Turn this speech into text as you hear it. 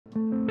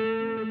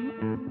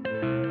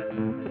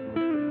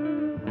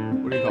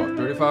What do you call it?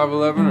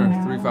 3511 or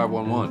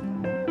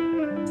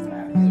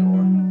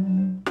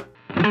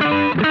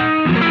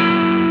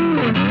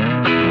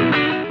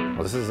 3511?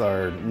 Well, this is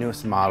our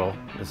newest model.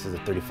 This is a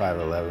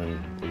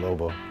 3511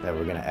 Lobo that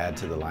we're going to add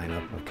to the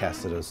lineup of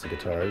Castedosa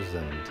guitars.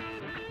 And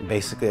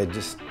basically, I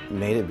just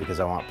made it because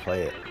I want to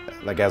play it.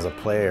 Like, as a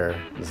player,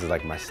 this is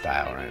like my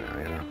style right now,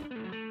 you know?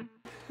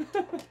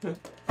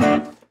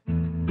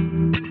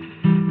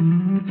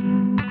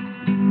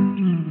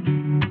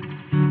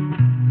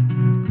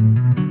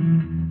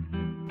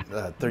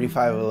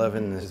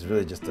 3511 is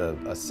really just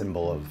a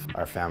symbol of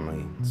our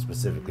family,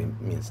 specifically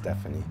me and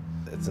Stephanie.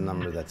 It's a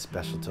number that's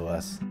special to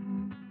us.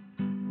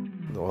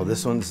 Well,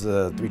 this one's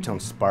a 3-tone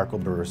sparkle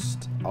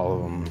burst. All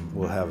of them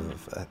will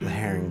have the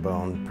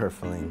herringbone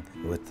purfling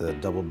with the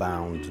double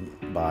bound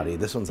body.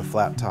 This one's a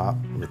flat top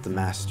with the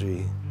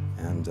mastery,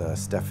 and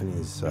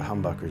Stephanie's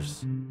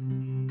humbuckers.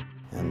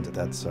 And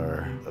that's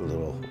our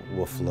little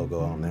wolf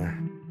logo on there.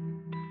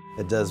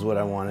 It does what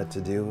I want it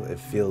to do. It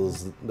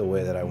feels the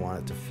way that I want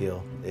it to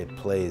feel. It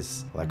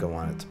plays like I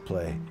want it to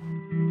play.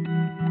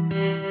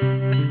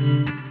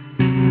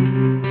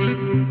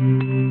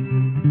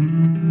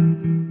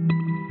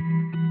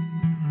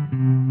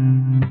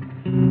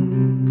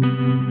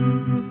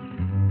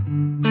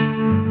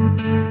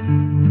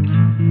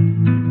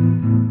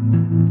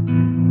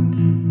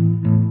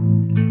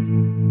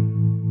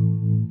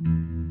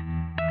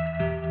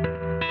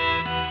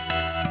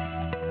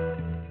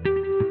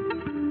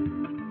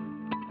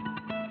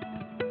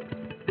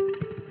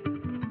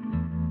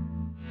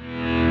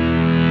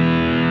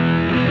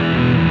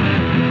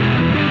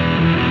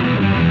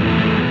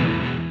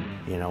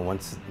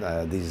 Once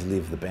these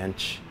leave the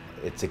bench,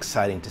 it's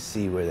exciting to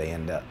see where they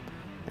end up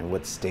and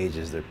what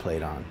stages they're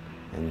played on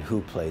and who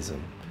plays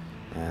them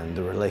and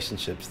the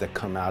relationships that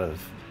come out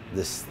of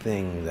this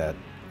thing that,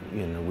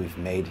 you know, we've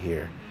made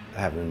here.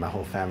 Having my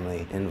whole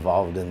family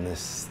involved in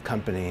this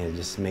company, it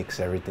just makes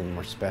everything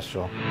more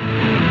special.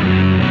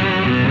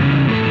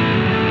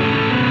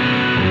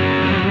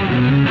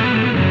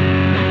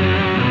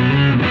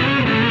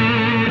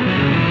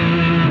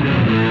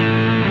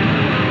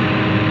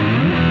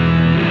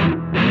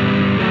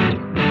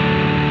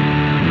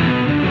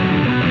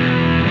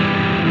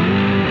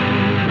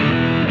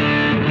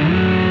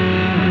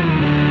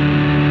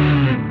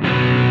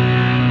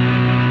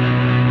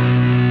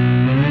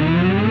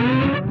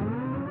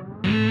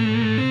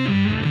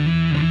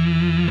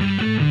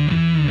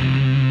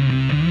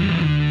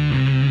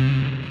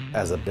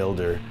 As a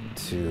builder,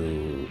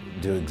 to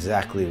do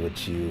exactly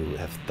what you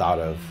have thought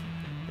of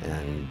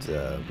and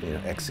you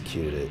know,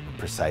 executed it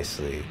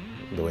precisely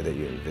the way that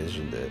you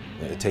envisioned it.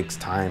 It takes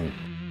time,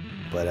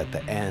 but at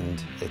the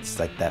end, it's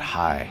like that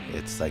high.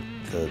 It's like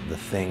the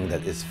thing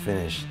that is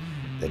finished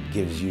that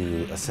gives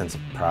you a sense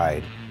of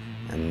pride.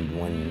 And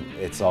when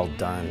it's all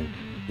done,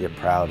 you're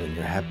proud and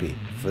you're happy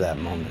for that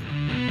moment.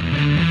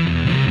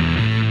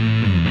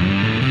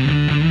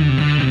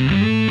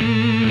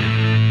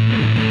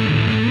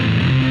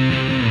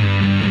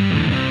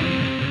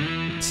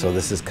 So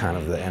this is kind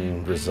of the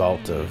end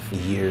result of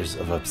years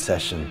of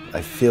obsession. I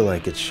feel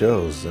like it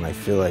shows, and I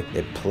feel like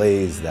it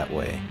plays that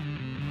way.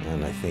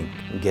 And I think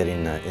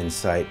getting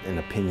insight and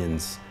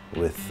opinions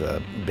with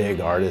big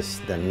artists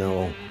that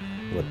know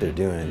what they're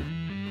doing,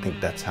 I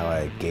think that's how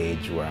I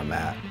gauge where I'm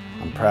at.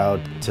 I'm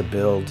proud to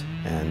build,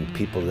 and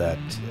people that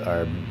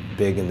are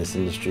big in this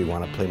industry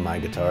want to play my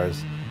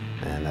guitars,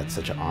 and that's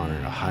such an honor,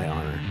 a high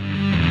honor.